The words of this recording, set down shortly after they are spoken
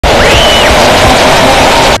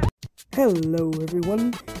Hello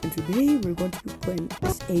everyone, and today we're going to be playing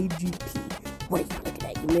SAGT. Wait, look at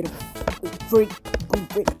that, you little freak. I'm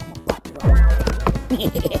freak.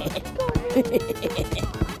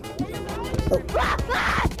 Oh,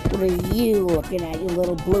 what are you looking at, you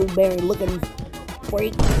little blueberry looking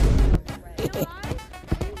freak?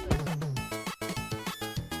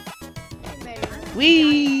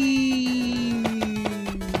 Wee!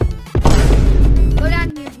 Go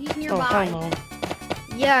down here, he's nearby. Oh, hell no.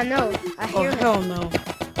 Yeah, no, I hear him. Hell no.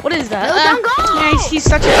 What is that? No, don't go! Yeah, he's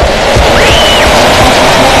such a...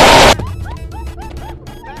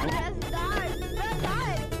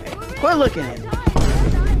 Quit looking at him.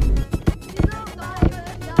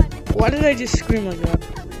 Why did I just scream like that?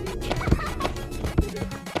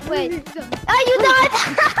 Wait. Oh, you died!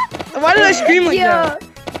 Why did I scream like that?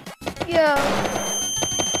 Yo.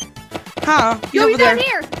 Huh? He's Yo, over he's there. down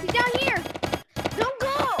here! He's down here! Don't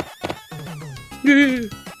go!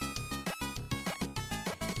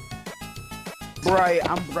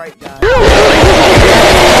 I'm bright, guys.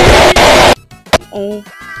 Oh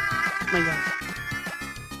my god.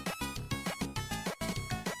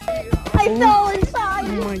 I fell inside!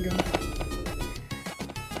 Oh my god.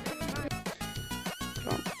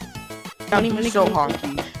 Don't even So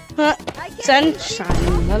honky.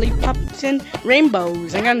 Sunshine, lollipops, and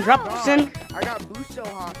rainbows, and gumdrops, and I got boost so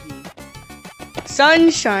honky.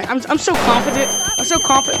 sunshine. I'm so confident. I'm so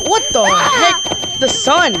confident. What the heck? The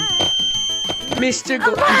sun. Mr.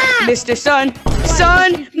 Mr. Sun.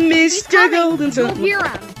 Sun. Mr. Golden Sun. Don't hear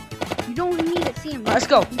him. You don't need to see him. Let's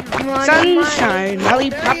go. Sunshine,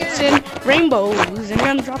 lollipops, and rainbows, and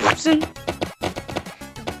gumdrops, and...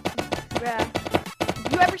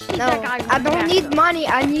 You ever see No, that guy? I don't need money,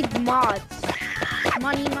 I need mods.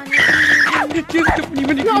 money. No,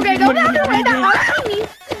 Okay, go down there right now. I'll see me.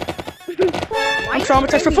 I'm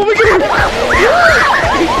traumatized for 4 weeks.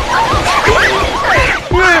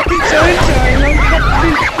 Sunshine,